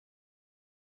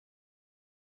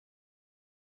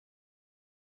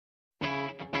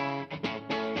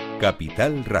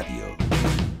Capital Radio.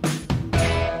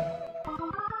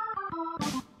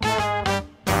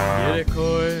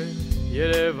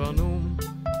 Erevánum,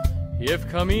 եւ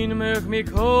քամին մեղմիկ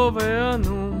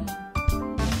հովեանում,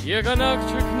 եղանակ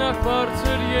չքնակ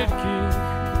բարձր երկինք,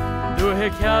 դու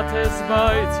հեքիաթ ես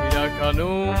բայց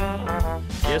իրականում,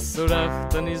 ես սուրախ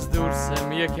տնից դուրս եմ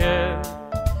եկել,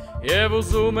 եւ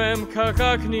ուզում եմ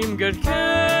քաղաքն իմ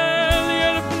գրկել,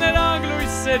 երբ նրանք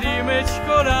լույսերի մեջ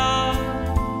կորան,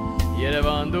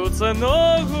 Երևան դու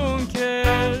ծնող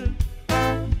ունքել,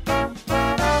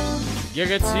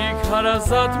 Գեղեցիկ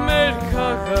հարազատ մեր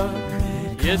քաղաք,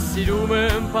 ես սիրում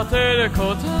եմ պատերը քո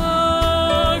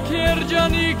տակ,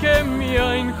 երջանիկ եմ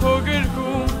միայն քո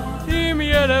գրկում, իմ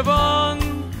Երևան,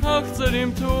 քաղցր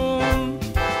իմ տուն։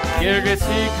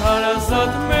 Գեղեցիկ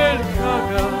հարազատ մեր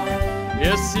քաղաք,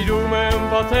 ես սիրում եմ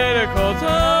պատերը քո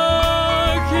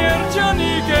տակ,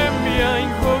 երջանիկ եմ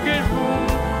միայն քո գրկում,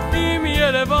 իմ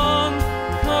Երևան,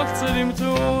 քաղցր իմ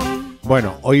տուն։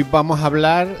 Bueno, hoy vamos a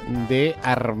hablar de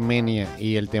Armenia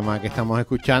y el tema que estamos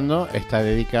escuchando está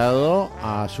dedicado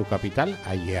a su capital,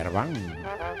 a Eereván.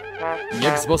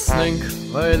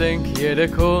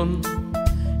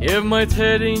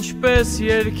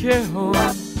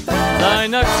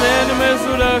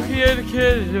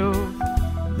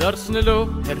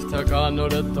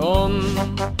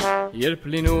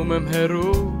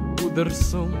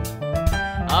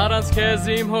 Առանց քեզ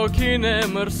իմ հոգին է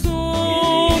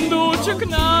մրսում, դու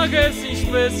չկնաղ ես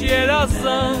ինչպես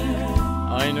երազանք,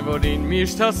 այն որին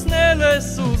միշտ հասնել ես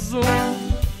ուզում,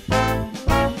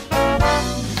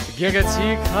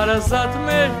 գեղեցիկ հարազատ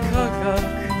մեր քաղաք,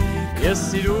 ես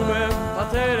սիրում եմ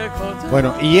պատերը քո տակ։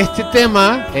 Bueno, y este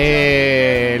tema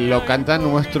lo canta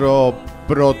nuestro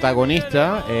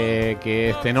protagonista,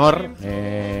 que es tenor,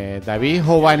 David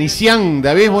Hovhannisyan.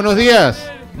 David, buenos días.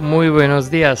 Muy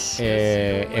buenos días.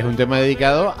 Es un tema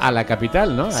dedicado a la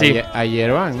capital, ¿no? Sí. A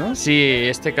Eereván, ¿no? Sí,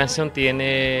 esta canción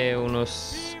tiene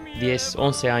unos 10,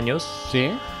 11 años. Sí.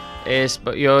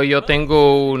 Yo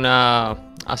tengo una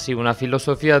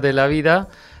filosofía de la vida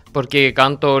porque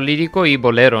canto lírico y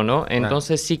bolero, ¿no?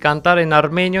 Entonces, si cantar en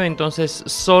armenio, entonces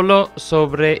solo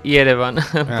sobre Eereván.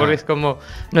 Porque es como,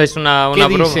 no es una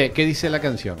broma. ¿Qué dice la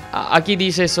canción? Aquí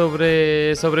dice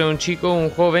sobre un chico,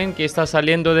 un joven que está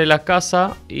saliendo de la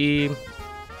casa y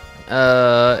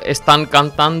están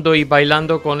cantando y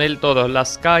bailando con él todos,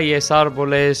 las calles,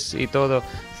 árboles y todo.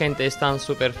 Gente están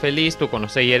súper feliz. Tú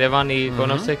conoces Eereván y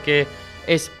conoces que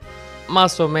es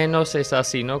más o menos es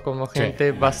así, ¿no? Como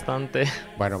gente bastante...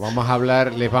 Bueno,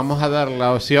 les vamos a dar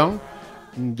la opción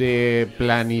de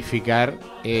planificar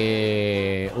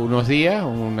unos días,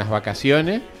 unas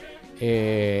vacaciones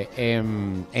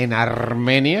en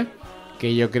Armenia,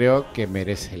 que yo creo que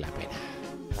merece la pena.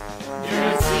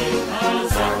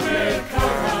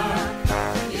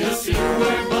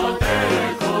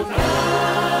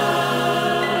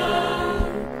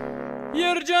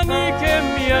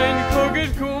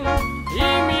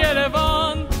 Իմ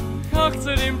Երևան,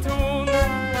 քաղցր իմ տուն,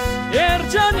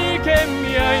 երջանիկ եմ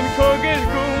միայն քո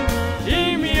գրկում,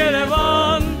 իմ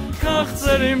Երևան,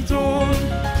 քաղցր իմ տուն,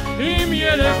 իմ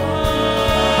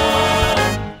Երևան,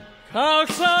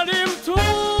 քաղցր իմ տուն.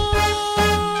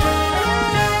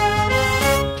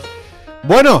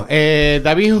 Bueno,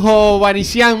 David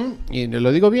Hovhannisyan, y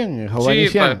lo digo bien,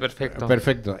 Hovhannisyan. Sí, perfecto.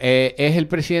 Perfecto. Es el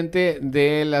presidente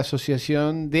de la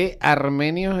Asociación de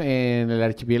Armenios en el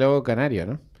archipiélago canario,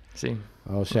 ¿no? Sí.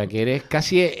 O sea que eres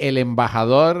casi el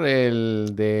embajador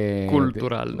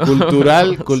cultural, ¿no?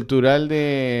 cultural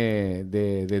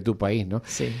de tu país, ¿no?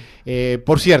 Sí.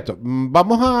 Por cierto,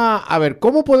 vamos a ver,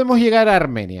 ¿cómo podemos llegar a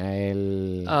Armenia?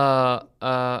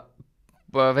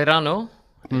 Verano.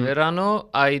 En verano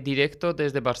hay directo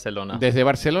desde Barcelona. Desde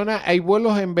Barcelona hay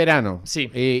vuelos en verano.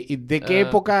 Sí. ¿Y de qué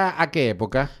época a qué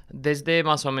época? Desde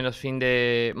más o menos fin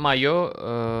de mayo,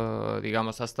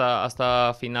 digamos,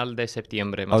 hasta final de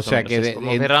septiembre. Más o menos. Que es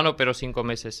como verano, pero 5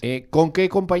 meses. ¿Con qué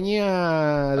compañía,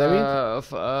 David?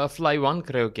 Fly One,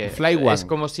 creo que. Fly One. Es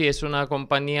como si es una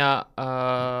compañía,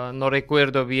 no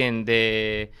recuerdo bien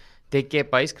de qué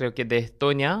país, creo que de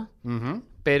Estonia.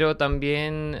 Pero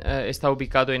también está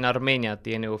ubicado en Armenia,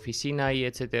 tiene oficina y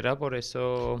etcétera, por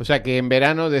eso... O sea que en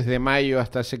verano, desde mayo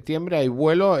hasta septiembre, hay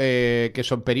vuelos que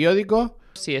son periódicos.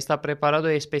 Sí, está preparado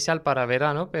especial para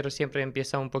verano, pero siempre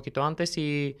empieza un poquito antes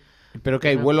y... Pero que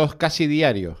hay vuelos casi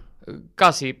diarios.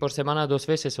 Casi, por semana 2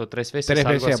 veces o 3 veces. 3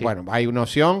 algo veces, así. Bueno, hay una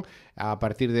opción a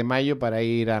partir de mayo para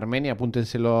ir a Armenia,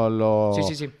 apúntenselo.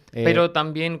 Sí. Pero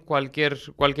también cualquier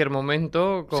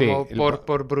momento, como sí,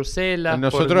 por Bruselas,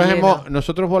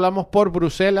 nosotros volamos por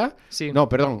Bruselas. Sí. No,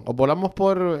 perdón, volamos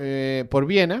por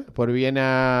Viena,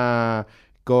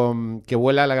 que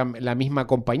vuela la misma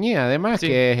compañía, además, Sí.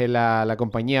 que es la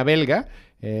compañía belga,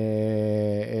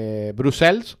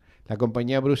 Bruselas. La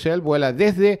compañía Bruselas vuela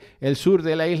desde el sur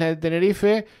de la isla de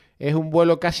Tenerife. Es un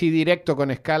vuelo casi directo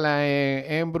con escala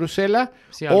en Bruselas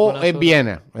Sí, o algunas en horas.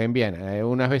 Viena. En Viena.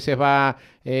 Unas veces va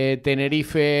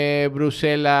Tenerife,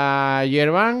 Bruselas,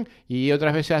 Ereván y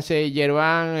otras veces hace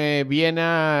Ereván,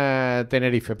 Viena,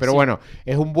 Tenerife. Pero Sí. bueno,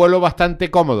 es un vuelo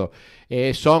bastante cómodo.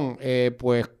 Son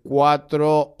pues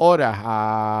 4 horas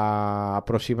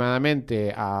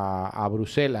aproximadamente a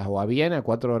Bruselas o a Viena,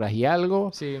 4 horas y algo.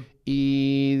 Sí.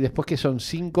 Y después que son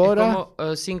 5 Es horas.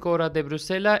 como 5 horas de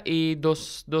Bruselas y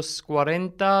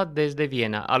 2:40 desde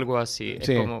Viena, algo así.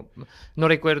 Sí. Es como, no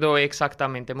recuerdo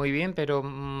exactamente muy bien, pero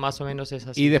más o menos es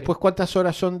así. ¿Y después cuántas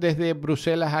horas son desde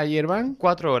Bruselas a Ereván?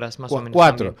 4 horas más o menos.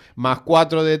 4, también. más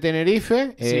 4 de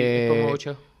Tenerife. Sí, es como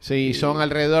 8. Sí, son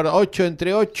alrededor 8,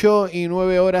 entre 8 y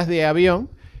 9 horas de avión.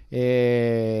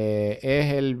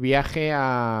 Es el viaje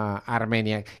a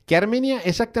Armenia. ¿Que Armenia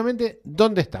exactamente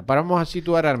dónde está? Vamos a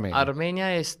situar Armenia.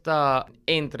 Armenia está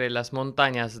entre las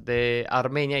montañas de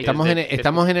Armenia y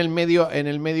Estamos en el medio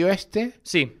este.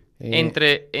 Sí,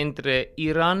 entre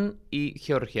Irán y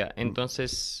Georgia.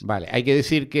 Entonces, Vale, hay que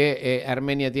decir que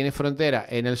Armenia tiene frontera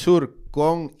en el sur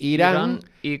con Irán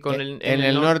y con en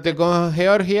el norte con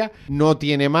Georgia. No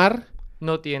tiene mar.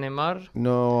 no tiene mar.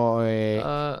 No,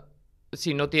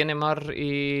 Sí, no tiene mar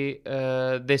y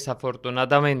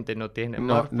desafortunadamente no tiene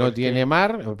mar. no tiene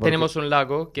mar. Porque Tenemos un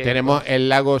lago que... tenemos el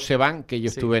lago Seván, que yo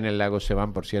Sí. estuve en el lago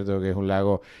Seván, por cierto, que es un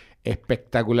lago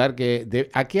espectacular.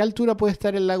 ¿A qué altura puede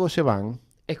estar el lago Seván?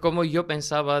 Es como yo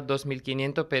pensaba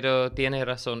 2500, pero tiene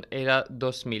razón, era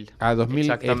 2000. A 2000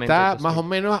 Exactamente, está 2000. más o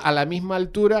menos a la misma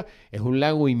altura. Es un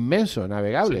lago inmenso,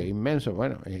 navegable, Sí. inmenso.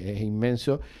 Bueno, es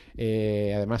inmenso.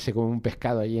 Además se come un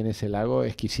pescado allí en ese lago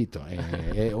exquisito.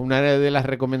 Una de las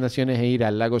recomendaciones es ir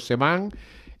al lago Semán,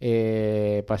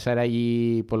 pasar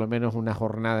allí por lo menos una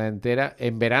jornada entera.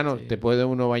 En verano Sí. te puede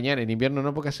uno bañar, en invierno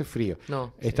no porque hace frío.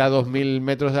 No, Está a 2000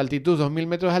 metros de altitud. 2000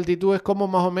 metros de altitud es como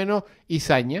más o menos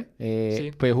Izaña, Sí.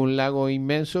 pues un lago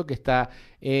inmenso que está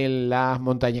en las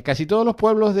montañas. Casi todos los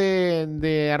pueblos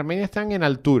de Armenia están en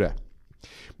altura.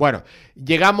 Bueno,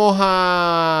 llegamos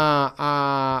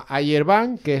a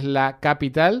Ereván, que es la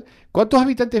capital. ¿Cuántos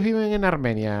habitantes viven en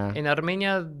Armenia? En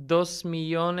Armenia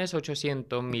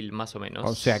 2.800.000 más o menos.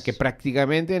 O sea que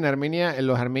prácticamente en Armenia,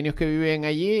 los armenios que viven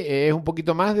allí es un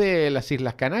poquito más de las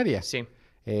Islas Canarias. Sí,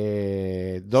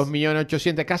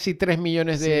 2.800.000, casi 3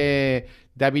 millones de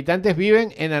habitantes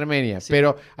viven en Armenia. Sí.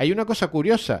 Pero hay una cosa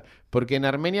curiosa, porque en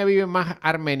Armenia viven más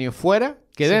armenios fuera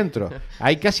que Sí. dentro.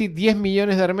 Hay casi 10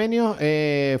 millones de armenios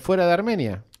fuera de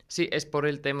Armenia. sí, es por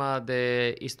el tema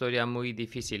de historia muy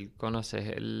difícil. Conoces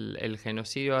el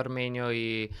genocidio armenio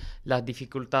y las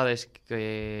dificultades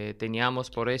que teníamos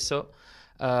por eso.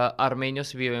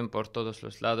 Armenios viven por todos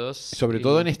los lados. Sobre y-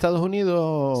 todo en Estados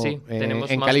Unidos, Sí, tenemos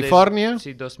en más California.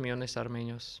 Sí, 2 millones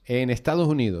armenios. En Estados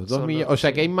Unidos, 2 Solo, millones. O sea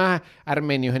sí. que hay más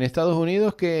armenios en Estados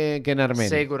Unidos que en Armenia.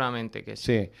 Seguramente que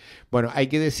sí. Sí. Bueno, hay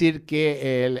que decir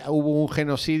que hubo un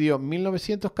genocidio en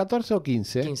 1914 o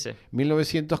 15. 15.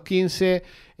 1915,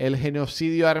 el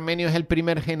genocidio armenio es el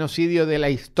primer genocidio de la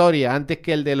historia, antes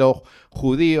que el de los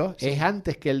judíos, Sí. es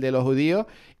antes que el de los judíos,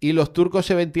 y los turcos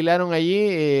se ventilaron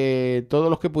allí todos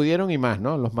los que pudieron y más,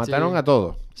 ¿no? Los mataron Sí. a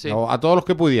todos, Sí. o a todos los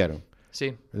que pudieron.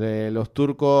 Sí, Los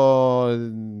turcos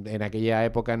en aquella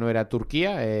época no era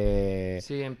Turquía,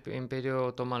 sí, Imperio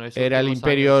Otomano. esos era el últimos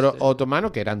Imperio años, Otomano,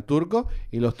 que eran turcos,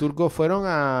 y los turcos fueron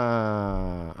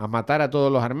a matar a todos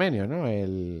los armenios, ¿no?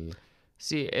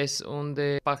 Sí, es una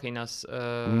de páginas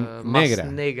Negra. más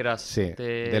negras Sí,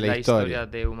 de la historia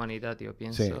de humanidad, yo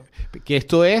pienso. Sí. Que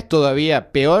esto es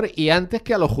todavía peor y antes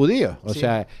que a los judíos. O Sí.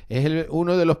 sea, es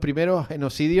uno de los primeros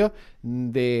genocidios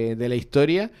de la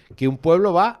historia que un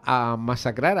pueblo va a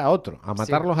masacrar a otro, a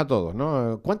matarlos a todos,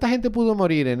 ¿no? ¿Cuánta gente pudo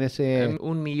morir en ese...?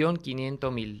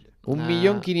 1.500.000.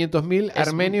 1.500.000 Es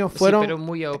armenios sí, fueron... pero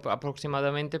muy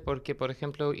aproximadamente porque, por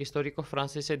ejemplo, históricos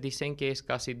franceses dicen que es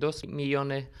casi 2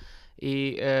 millones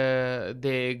y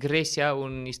de Grecia,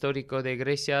 un histórico de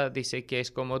Grecia dice que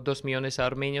es como 2 millones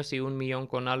armenios y 1 millón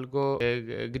con algo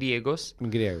griegos,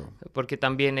 Griego. porque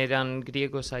también eran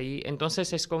griegos ahí.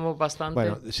 Entonces es como bastante...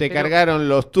 Bueno, pero-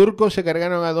 los turcos se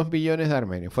cargaron a 2 millones de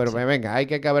armenios. Fueron, Sí. venga, hay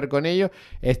que acabar con ellos.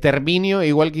 Exterminio,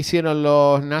 igual que hicieron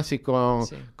los nazis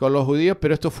Sí. con los judíos,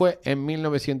 pero esto fue en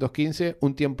 1915,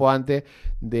 un tiempo antes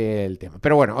del tema.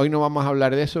 Pero bueno, hoy no vamos a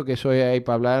hablar de eso, que eso es ahí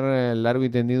para hablar largo y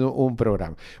tendido un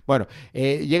programa. Bueno,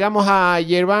 llegamos a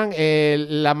Ereván.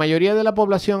 La mayoría de la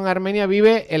población armenia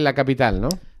vive en la capital, ¿no?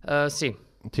 Sí.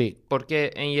 Sí.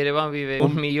 Porque en Ereván vive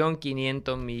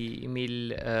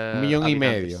 1.500.000 1,5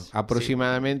 habitantes.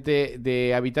 aproximadamente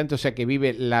de habitantes, o sea que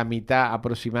vive la mitad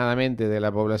aproximadamente de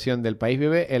la población del país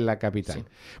vive en la capital. Sí.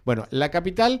 Bueno, la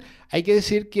capital hay que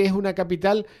decir que es una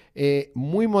capital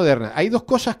muy moderna. Hay dos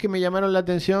cosas que me llamaron la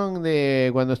atención de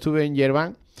cuando estuve en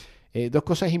Ereván. Dos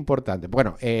cosas importantes.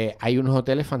 Bueno, hay unos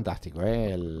hoteles fantásticos.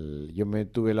 Yo me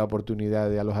tuve la oportunidad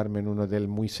de alojarme en un hotel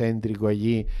muy céntrico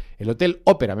allí. El Hotel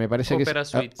Ópera, me parece que Opera es.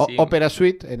 Suite, sí. Ópera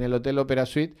Suite, en el Hotel Ópera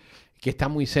Suite, que está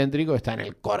muy céntrico, está en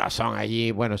el corazón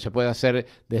allí. Bueno, se puede hacer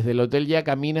desde el hotel ya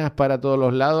caminas para todos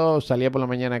los lados. Salía por la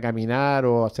mañana a caminar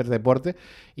o a hacer deporte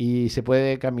y se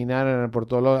puede caminar por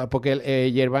todos los lados. Porque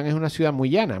Ereván es una ciudad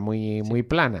muy llana, muy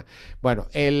plana. Bueno,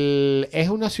 es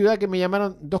una ciudad que me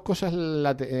llamaron dos cosas la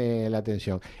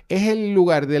atención. Es el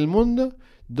lugar del mundo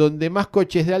donde más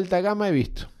coches de alta gama he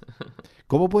visto.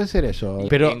 ¿Cómo puede ser eso?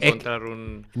 Pero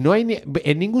no hay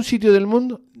en ningún sitio del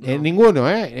mundo, No. en ninguno,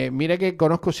 mira que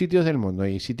conozco sitios del mundo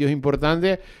y sitios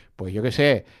importantes, pues yo qué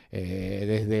sé,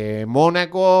 desde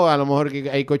Mónaco, a lo mejor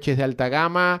que hay coches de alta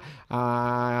gama,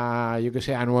 a yo qué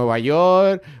sé, a Nueva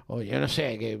York, o yo no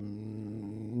sé,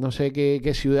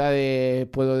 qué ciudades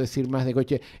puedo decir más de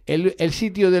coches. El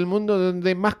sitio del mundo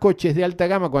donde más coches de alta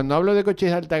gama, cuando hablo de coches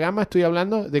de alta gama, estoy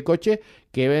hablando de coches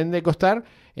que deben de costar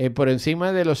por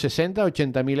encima de los 60,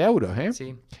 80 mil euros.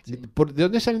 Sí, sí. ¿De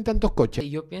dónde salen tantos coches? Y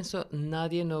yo pienso,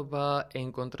 nadie nos va a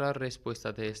encontrar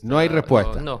respuesta de esto. No hay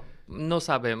respuesta. No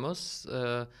sabemos.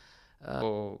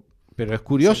 Pero es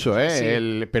curioso,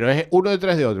 sí. Pero es uno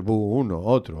detrás de otro. Uno,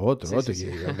 otro. Sí.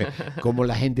 Y como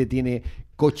la gente tiene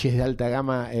coches de alta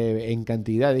gama en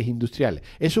cantidades industriales.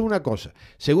 Eso es una cosa.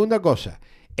 Segunda cosa.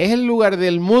 Es el lugar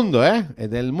del mundo,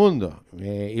 del mundo.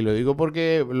 Y lo digo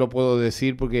porque lo puedo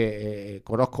decir porque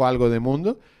conozco algo de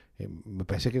mundo. Me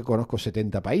parece que conozco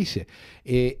 70 países.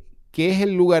 Que es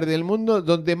el lugar del mundo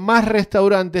donde más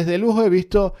restaurantes de lujo he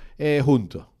visto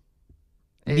juntos.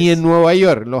 Ni en Nueva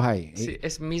York los hay. Sí,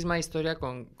 es misma historia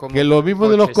que lo mismo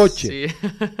coches, de los coches. Sí.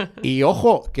 Y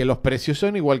ojo, que los precios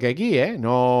son igual que aquí,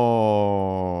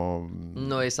 No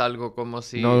es algo como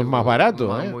si... No es más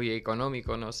barato, Muy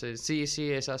económico, no sé. Sí,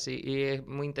 es así. Y es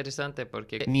muy interesante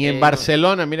porque... Ni en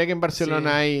Barcelona, mira que en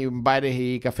Barcelona hay bares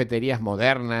y cafeterías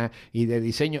modernas y de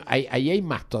diseño. Ahí hay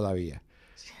más todavía.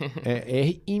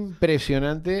 Es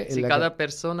impresionante. Sí, cada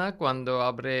persona cuando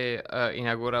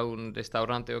inaugura un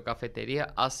restaurante o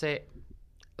cafetería hace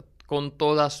con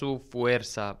toda su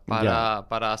fuerza para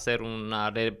hacer una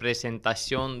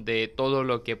representación de todo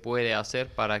lo que puede hacer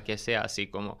para que sea así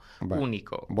como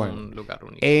único, un lugar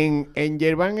único. En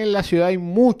Ereván, en la ciudad, hay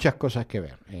muchas cosas que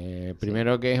ver.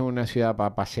 Primero que es una ciudad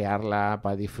para pasearla,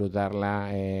 para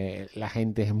disfrutarla. La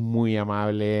gente es muy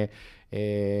amable.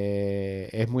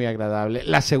 Es muy agradable,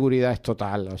 la seguridad es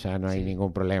total, o sea, no hay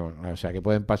ningún problema, o sea, que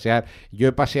pueden pasear. Yo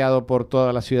he paseado por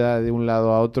toda la ciudad de un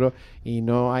lado a otro y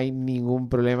no hay ningún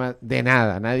problema de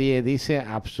nada, nadie dice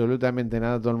absolutamente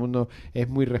nada, todo el mundo es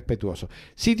muy respetuoso.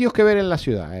 Sitios que ver en la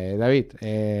ciudad, David.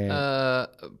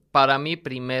 Para mí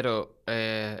primero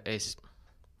es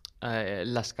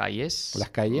las calles,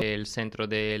 el centro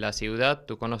de la ciudad.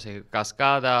 Tú conoces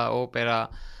Cascada, Ópera,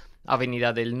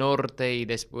 Avenida del Norte y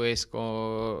después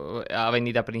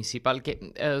Avenida Principal,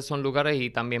 que son lugares,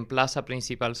 y también Plaza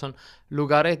Principal, son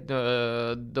lugares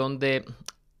donde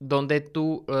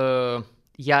tú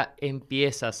ya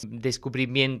empiezas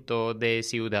descubrimiento de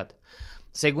ciudad.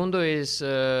 Segundo es,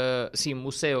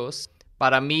 museos.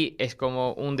 Para mí es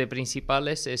como uno de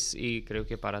principales, y creo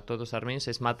que para todos armenios,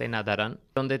 es Matenadaran,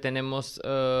 donde tenemos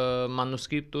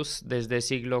manuscritos desde el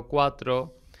siglo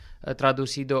IV,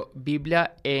 traducido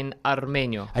Biblia en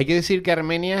armenio. Hay que decir que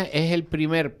Armenia es el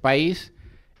primer país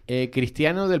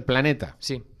cristiano del planeta,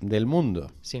 del mundo.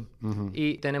 Sí,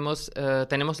 y tenemos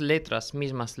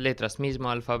mismo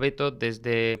alfabeto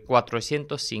desde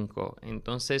 405.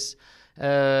 Entonces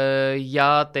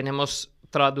ya tenemos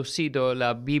traducido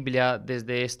la Biblia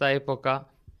desde esta época,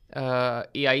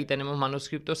 y ahí tenemos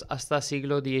manuscritos hasta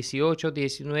siglo XVIII,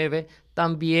 XIX,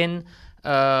 también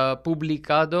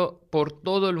publicado por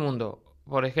todo el mundo.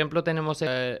 Por ejemplo, tenemos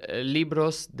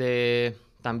libros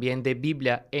también de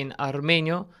Biblia en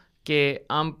armenio que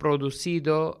han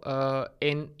producido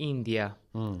en India.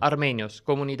 Armenios,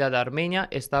 comunidad armenia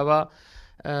estaba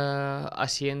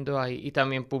haciendo ahí y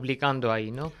también publicando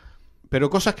ahí, ¿no?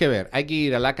 Pero cosas que ver. Hay que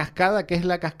ir a la cascada. ¿Qué es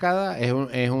la cascada?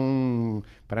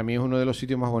 para mí es uno de los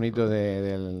sitios más bonitos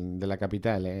de la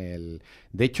capital.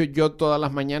 De hecho, yo todas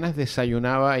las mañanas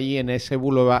desayunaba ahí en ese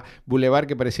bulevar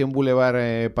que parecía un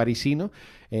bulevar parisino,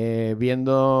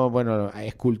 viendo, bueno,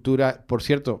 esculturas. Por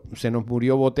cierto, se nos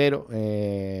murió Botero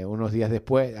unos días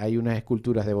después. Hay unas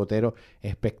esculturas de Botero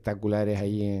espectaculares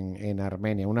ahí en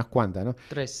Armenia, unas cuantas, ¿no?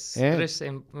 Tres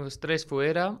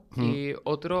fuera y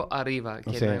otro arriba,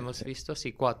 que no hemos visto,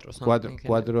 sí, cuatro. Son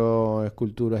cuatro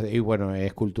esculturas, y bueno,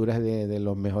 esculturas de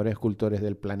los mejores escultores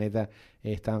del planeta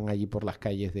están allí por las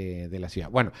calles de la ciudad.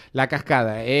 Bueno, la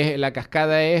cascada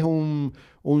es un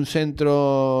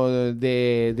centro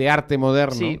de arte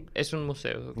moderno. Sí, es un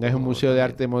museo. Es un museo de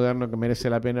arte moderno que merece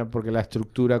la pena porque la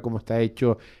estructura, como está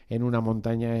hecho en una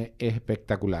montaña, es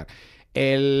espectacular.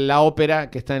 La ópera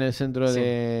que está en el centro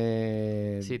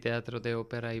de... Sí, teatro de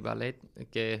ópera y ballet,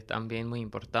 que es también muy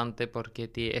importante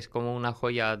porque es como una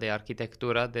joya de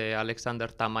arquitectura de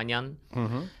Alexander Tamanyan,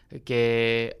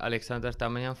 que Alexander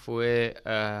Tamanyan fue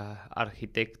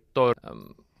arquitecto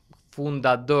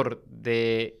fundador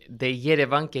de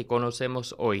Ereván que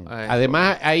conocemos hoy.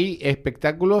 Además hay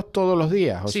espectáculos todos los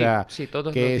días, sí,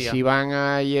 todos que los días. Si van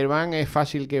a Ereván es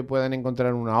fácil que puedan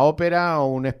encontrar una ópera o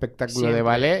un espectáculo de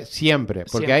ballet,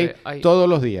 porque hay todos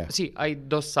los días. Sí, hay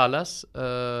dos salas,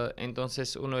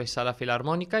 entonces uno es sala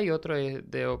filarmónica y otro es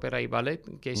de ópera y ballet,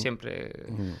 que siempre...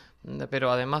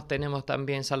 Pero además tenemos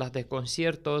también salas de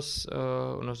conciertos,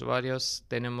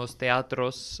 tenemos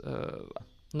teatros...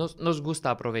 Nos gusta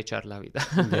aprovechar la vida.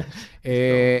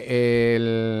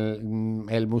 El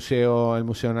Museo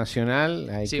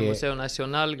Nacional. Museo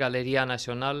Nacional, Galería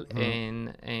Nacional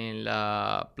en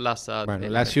la plaza. Bueno,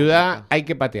 la ciudad hay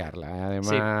que patearla.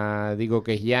 Además, digo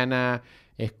que es llana,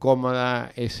 es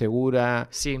cómoda, es segura,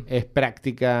 es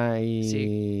práctica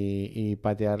y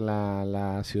patear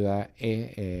la ciudad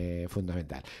es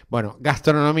fundamental. Bueno,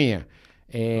 gastronomía.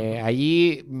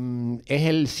 Allí es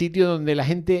el sitio donde la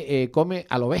gente come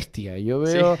a lo bestia. Yo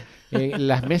veo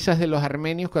las mesas de los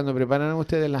armenios, cuando preparan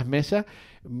ustedes las mesas,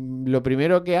 lo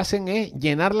primero que hacen es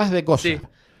llenarlas de cosas. Sí,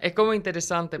 es como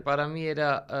interesante. Para mí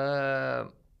era...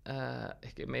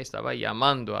 es que me estaba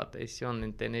llamando atención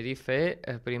en Tenerife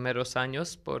primeros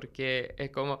años, porque es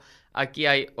como... Aquí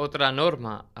hay otra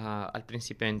norma. Al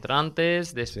principio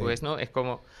entrantes, después, ¿no? Es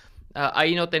como...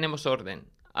 ahí no tenemos orden.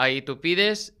 Ahí tú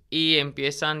pides... y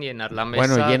empiezan a llenar la mesa.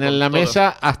 Bueno, llenan la mesa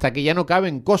hasta que ya no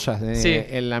caben cosas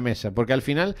en la mesa, porque al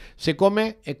final se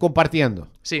come compartiendo.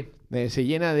 Sí. Se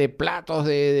llena de platos,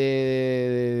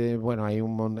 bueno, hay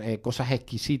cosas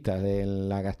exquisitas de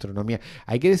la gastronomía.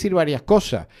 Hay que decir varias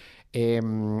cosas.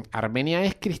 Armenia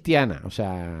es cristiana, o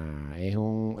sea, es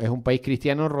un país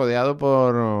cristiano rodeado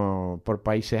por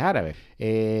países árabes.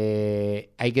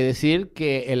 Hay que decir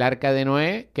que el arca de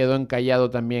Noé quedó encallado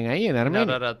también ahí en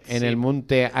Armenia, en el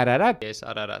monte Ararat. Es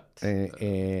Ararat.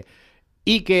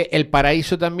 Y que el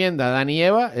paraíso también de Adán y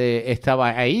Eva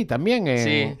estaba ahí también.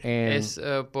 Es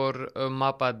por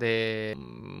mapa del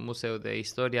Museo de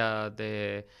Historia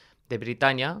de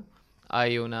Britania.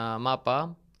 Hay una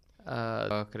mapa.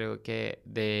 Creo que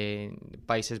de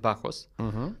Países Bajos,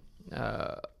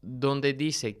 donde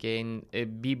dice que en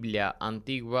Biblia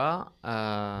antigua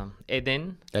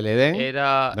Edén, el Edén,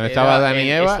 era estaba Adán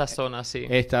y Eva, esta zona,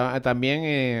 estaba también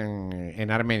en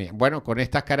Armenia. Bueno, con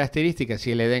estas características,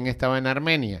 si el Edén estaba en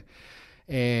Armenia,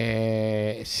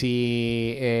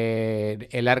 si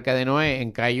el arca de Noé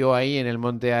encalló ahí en el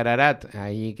monte Ararat,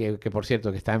 ahí que por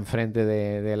cierto que está enfrente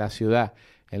de la ciudad,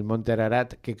 el monte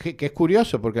Ararat, que es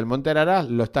curioso, porque el monte Ararat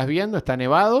lo estás viendo, está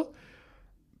nevado,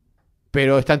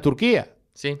 pero está en Turquía.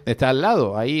 Sí. Está al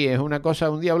lado. Ahí es una cosa,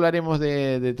 un día hablaremos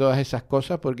de todas esas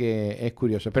cosas porque es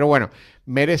curioso. Pero bueno,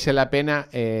 merece la pena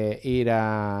ir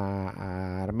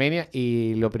a Armenia,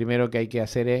 y lo primero que hay que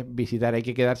hacer es visitar, hay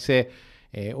que quedarse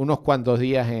unos cuantos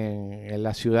días en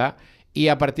la ciudad, y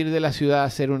a partir de la ciudad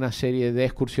hacer una serie de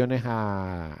excursiones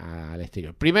al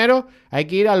exterior. Primero hay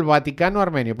que ir al Vaticano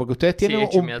armenio, porque ustedes tienen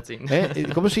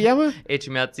 ¿cómo se llama?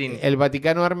 El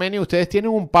Vaticano armenio. Ustedes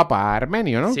tienen un papa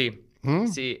armenio, ¿no? Sí.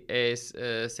 Sí,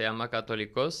 se llama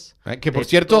Católicos. Que por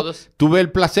cierto, tuve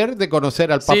el placer de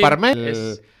conocer al papa armenio.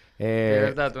 De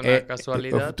verdad, una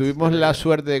casualidad. Tuvimos la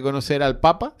suerte de conocer al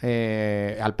papa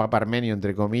armenio,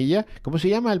 entre comillas. ¿Cómo se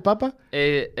llama el papa?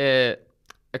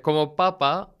 Como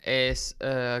papa es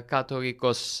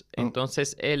católicos,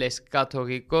 entonces él es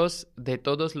católicos de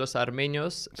todos los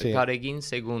armenios, Garegin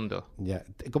II. Ya.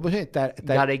 ¿Cómo se llama?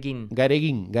 Garegin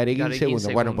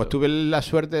II. Bueno, pues tuve la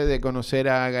suerte de conocer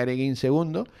a Garegin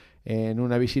II en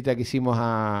una visita que hicimos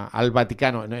al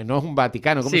Vaticano. No es un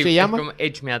Vaticano, ¿cómo se llama? Como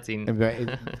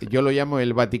Yo lo llamo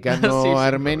el Vaticano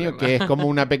armenio, que es como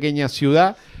una pequeña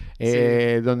ciudad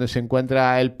donde se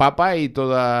encuentra el Papa y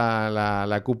toda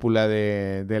la cúpula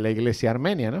de la Iglesia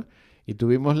armenia, ¿no? Y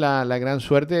tuvimos la gran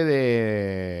suerte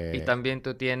de... Y también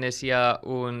tú tienes ya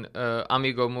un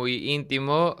amigo muy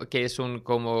íntimo que es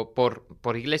como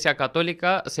por iglesia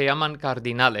católica se llaman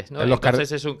cardinales, ¿no?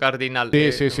 Entonces es un cardinal.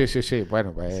 Sí.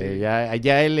 Bueno, pues sí.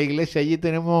 Ya en la iglesia allí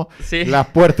tenemos las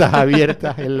puertas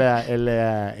abiertas en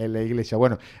la iglesia.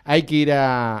 Bueno, hay que ir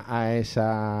a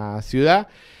esa ciudad.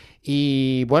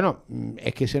 Y bueno,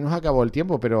 es que se nos acabó el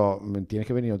tiempo, pero tienes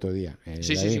que venir otro día.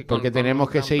 Sí, porque tenemos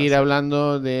que seguir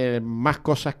hablando de más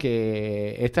cosas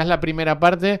que... Esta es la primera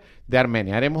parte de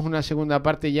Armenia. Haremos una segunda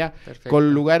parte ya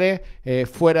con lugares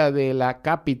fuera de la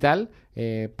capital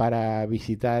para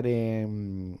visitar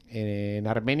en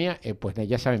Armenia. Pues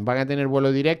ya saben, van a tener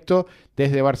vuelo directo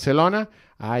desde Barcelona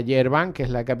a Ereván, que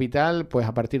es la capital, pues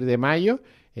a partir de mayo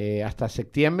hasta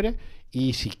septiembre.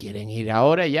 Y si quieren ir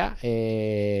ahora ya,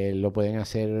 lo pueden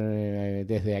hacer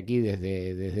desde aquí,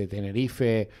 desde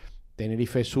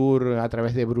Tenerife Sur, a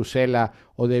través de Bruselas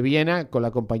o de Viena, con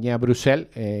la compañía Bruselas,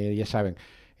 ya saben.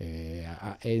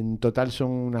 En total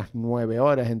son unas 9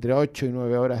 horas, entre 8 y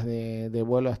 9 horas de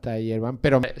vuelo hasta Ereván,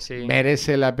 pero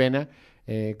merece la pena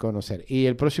conocer. Y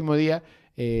el próximo día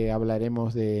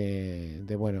hablaremos de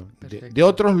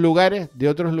otros lugares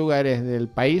del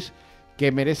país que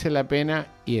merece la pena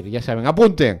ir. Ya saben,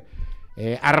 apunten.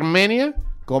 Armenia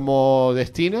como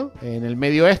destino en el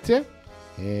Medio Oeste.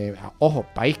 Ojo,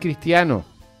 país cristiano,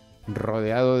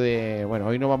 rodeado de... Bueno,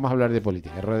 hoy no vamos a hablar de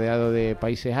política, rodeado de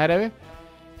países árabes.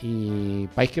 Y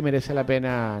país que merece la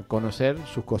pena conocer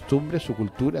sus costumbres, su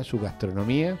cultura, su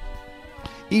gastronomía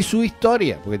y su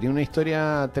historia, porque tiene una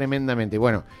historia tremendamente.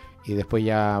 Bueno, y después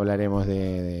ya hablaremos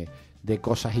de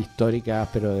cosas históricas,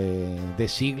 pero de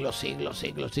siglos.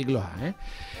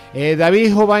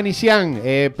 David Hovhannisyan,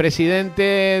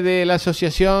 presidente de la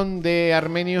Asociación de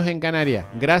Armenios en Canarias.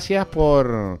 Gracias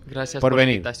por venir. La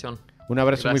invitación. Un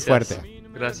abrazo muy fuerte.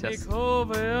 Gracias.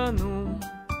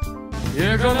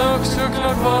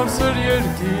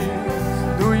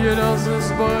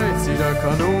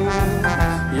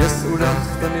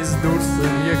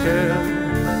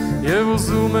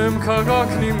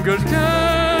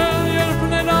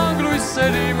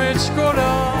 Սերի մեջ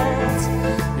կորած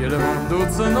Երևան դու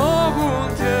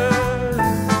ծնողուն կեր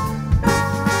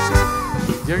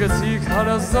Գեղեցիկ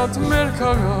հարազատ մեր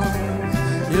քաղաք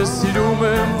Ես սիրում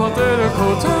եմ պատերը քո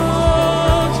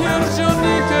տակ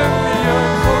Երջանիկ եմ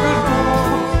միայն քո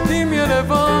գրկում Իմ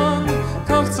Երևան,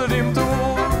 քաղցր իմ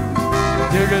տուն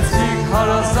Գեղեցիկ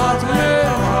հարազատ մեր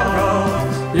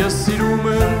քաղաք Ես սիրում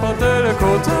եմ պատերը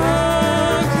քո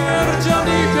տակ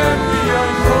Երջանիկ եմ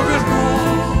միայն քո գրկում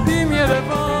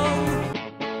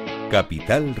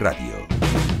Capital Radio.